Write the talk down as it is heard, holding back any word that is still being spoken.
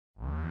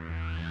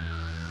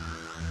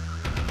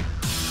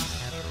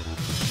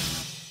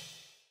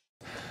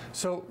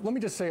So let me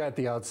just say at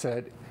the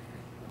outset,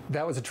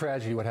 that was a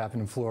tragedy what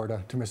happened in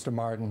Florida to Mr.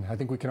 Martin. I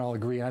think we can all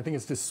agree. And I think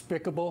it's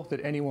despicable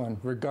that anyone,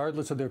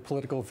 regardless of their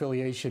political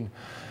affiliation,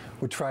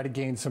 would try to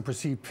gain some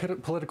perceived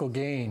political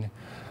gain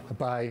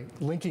by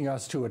linking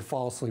us to it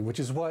falsely, which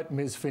is what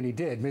Ms. Finney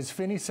did. Ms.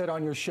 Finney said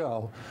on your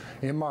show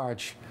in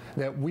March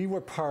that we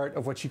were part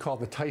of what she called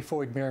the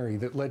Typhoid Mary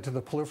that led to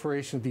the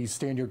proliferation of these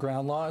stand your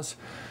ground laws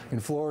in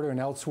Florida and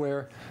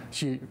elsewhere.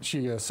 She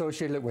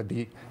associated it with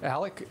the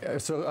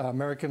ALEC,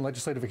 American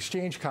Legislative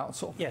Exchange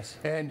Council. Yes.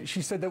 And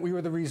she said that we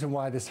were the reason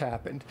why this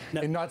happened.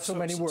 No, in not so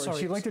many words. sorry.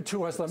 She linked it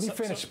to us. Let me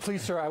finish,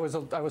 please, sir. I was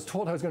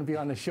told I was going to be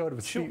on the show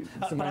to speak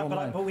to my own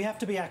mind. But we have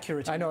to be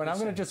accurate. I know, and I'm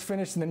going to just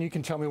finish, and then you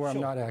can tell me where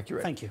I'm not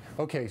accurate. Thank you.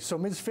 Okay, so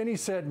Ms. Finney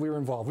said we were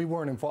involved. We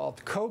weren't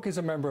involved. Koch is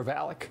a member of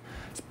ALEC.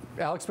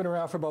 ALEC's been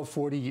around for about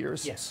 40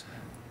 years. Yes.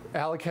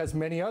 ALEC has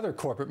many other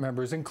corporate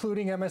members,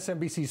 including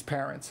MSNBC's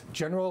parents,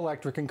 General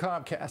Electric and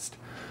Comcast.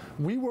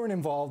 We weren't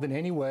involved in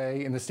any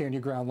way in the stand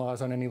your ground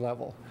laws on any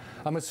level.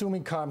 I'm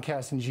assuming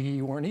Comcast and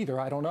GE weren't either.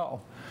 I don't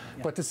know.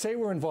 Yeah. But to say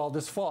we're involved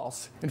is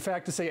false. In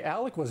fact, to say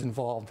ALEC was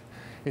involved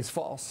is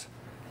false.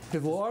 The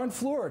law in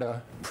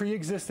Florida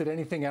pre-existed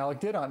anything ALEC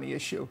did on the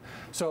issue.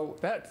 So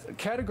that's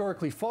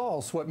categorically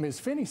false, what Ms.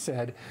 Finney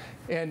said.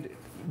 And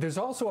there's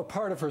also a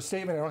part of her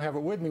statement, I don't have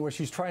it with me, where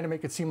she's trying to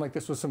make it seem like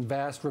this was some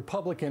vast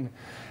Republican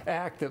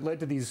act that led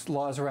to these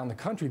laws around the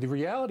country. The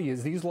reality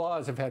is these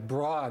laws have had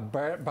broad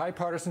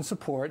bipartisan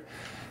support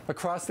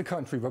across the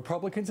country,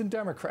 Republicans and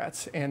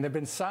Democrats, and they've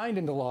been signed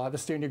into law, the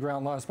stand your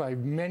ground laws, by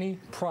many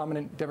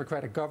prominent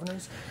Democratic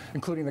governors,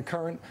 including the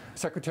current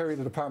Secretary of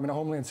the Department of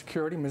Homeland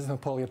Security, Ms.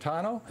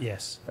 Napolitano.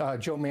 Yes.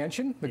 Joe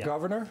Manchin, the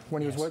governor,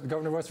 when he was the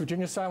governor of West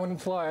Virginia, signed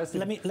into law.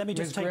 Let me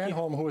just take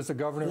Granholm, who was the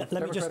governor,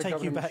 let me just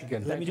take you back.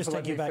 Let me just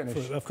take you back.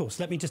 Of course.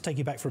 Let me just take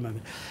you back for a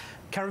moment.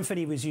 Karen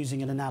Finney was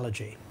using an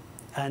analogy.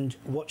 And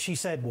what she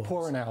said was...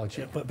 Poor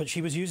analogy. But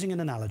she was using an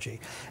analogy,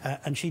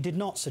 and she did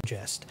not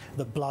suggest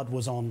that blood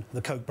was on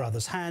the Koch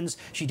brothers' hands.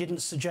 She didn't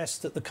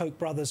suggest that the Koch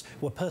brothers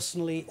were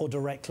personally or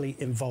directly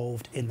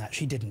involved in that.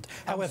 She didn't.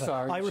 However, I'm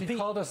sorry. I repeat... She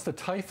called us the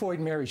Typhoid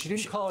Mary. She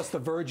didn't call us the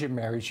Virgin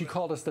Mary. She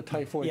called us the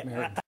Typhoid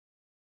Mary.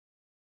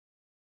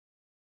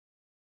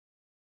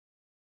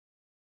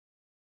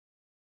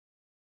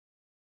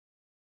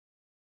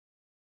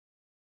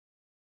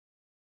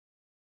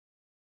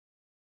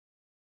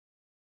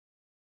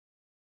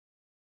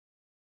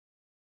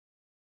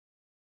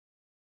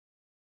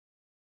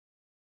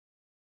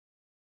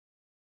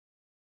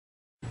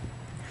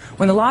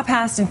 When the law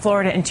passed in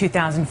Florida in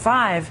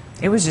 2005,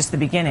 it was just the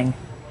beginning.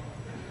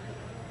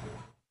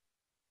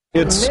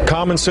 It's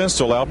common sense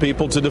to allow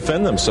people to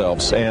defend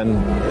themselves, and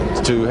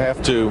to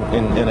have to,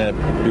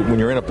 when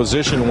you're in a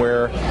position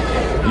where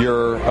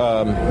you're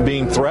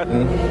being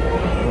threatened,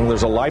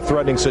 there's a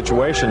life-threatening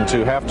situation,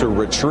 to have to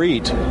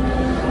retreat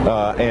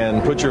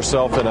and put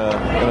yourself in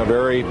a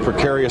very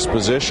precarious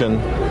position,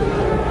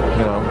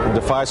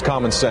 defies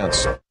common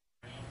sense.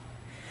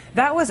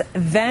 That was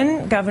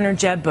then Governor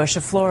Jeb Bush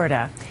of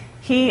Florida.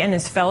 He and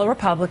his fellow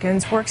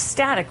Republicans were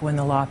ecstatic when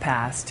the law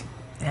passed.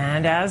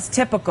 And as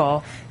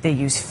typical, they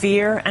use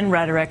fear and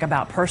rhetoric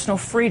about personal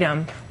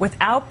freedom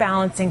without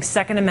balancing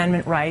Second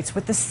Amendment rights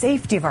with the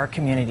safety of our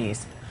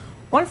communities.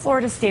 One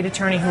Florida state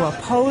attorney who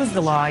opposed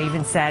the law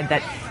even said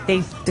that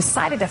they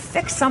decided to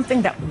fix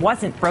something that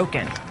wasn't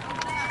broken.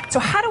 So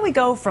how do we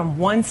go from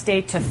one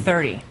state to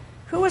 30?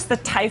 Who was the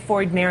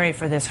Typhoid Mary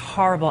for this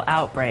horrible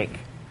outbreak?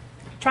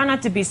 Try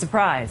not to be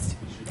surprised.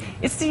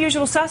 It's the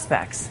usual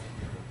suspects.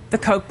 The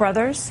Koch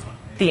brothers,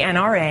 the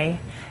NRA,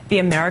 the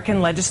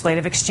American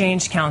Legislative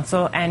Exchange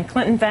Council, and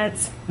Clinton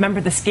vets. Remember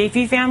the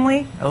Scafee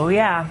family? Oh,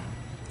 yeah.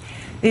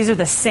 These are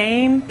the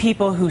same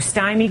people who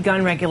stymied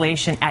gun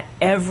regulation at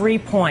every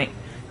point,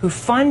 who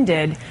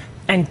funded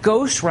and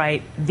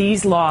ghostwrite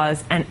these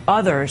laws and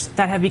others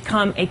that have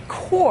become a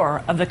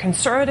core of the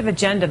conservative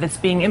agenda that's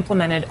being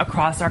implemented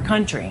across our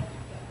country.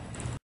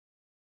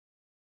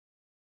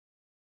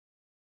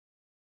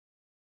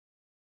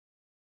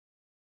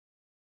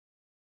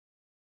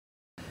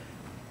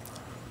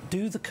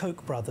 Do the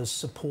Koch brothers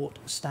support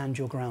stand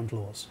your ground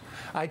laws?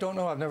 I don't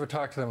know. I've never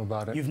talked to them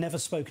about it. You've never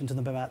spoken to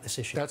them about this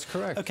issue? That's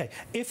correct. Okay.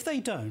 If they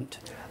don't,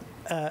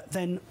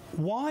 then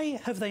why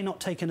have they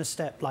not taken a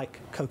step like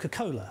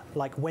Coca-Cola,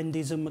 like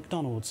Wendy's and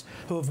McDonald's,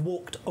 who have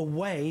walked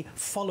away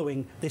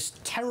following this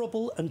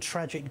terrible and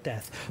tragic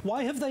death?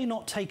 Why have they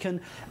not taken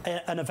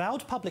an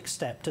avowed public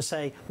step to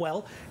say,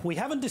 well, we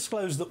haven't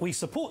disclosed that we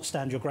support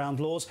stand your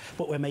ground laws,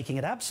 but we're making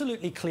it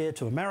absolutely clear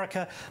to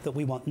America that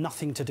we want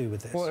nothing to do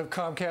with this? Well, have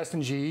Comcast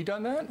and GE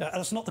done that?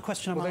 That's not the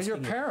question I'm asking. Well,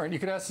 they're your parent. You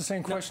could ask the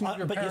same question of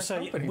your parent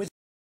companies.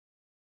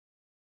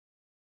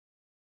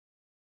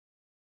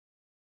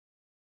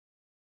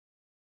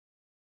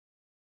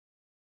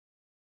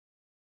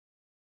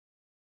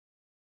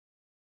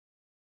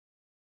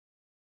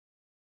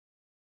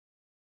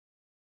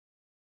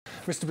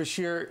 Mr.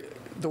 Beshear,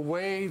 the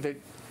way that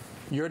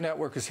your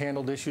network has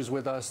handled issues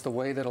with us the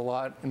way that a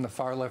lot in the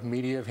far-left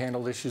media have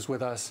handled issues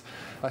with us,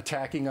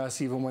 attacking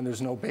us even when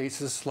there's no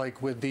basis,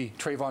 like with the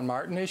Trayvon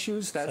Martin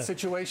issues, that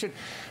situation.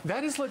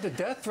 That has led to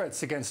death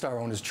threats against our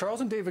owners.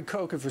 Charles and David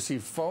Koch have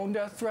received phone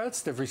death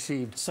threats. They've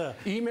received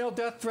email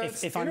death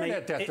threats,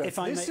 internet death threats.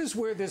 This is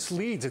where this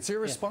leads. It's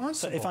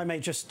irresponsible. If I may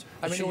just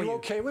I mean, are you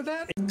okay with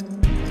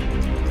that?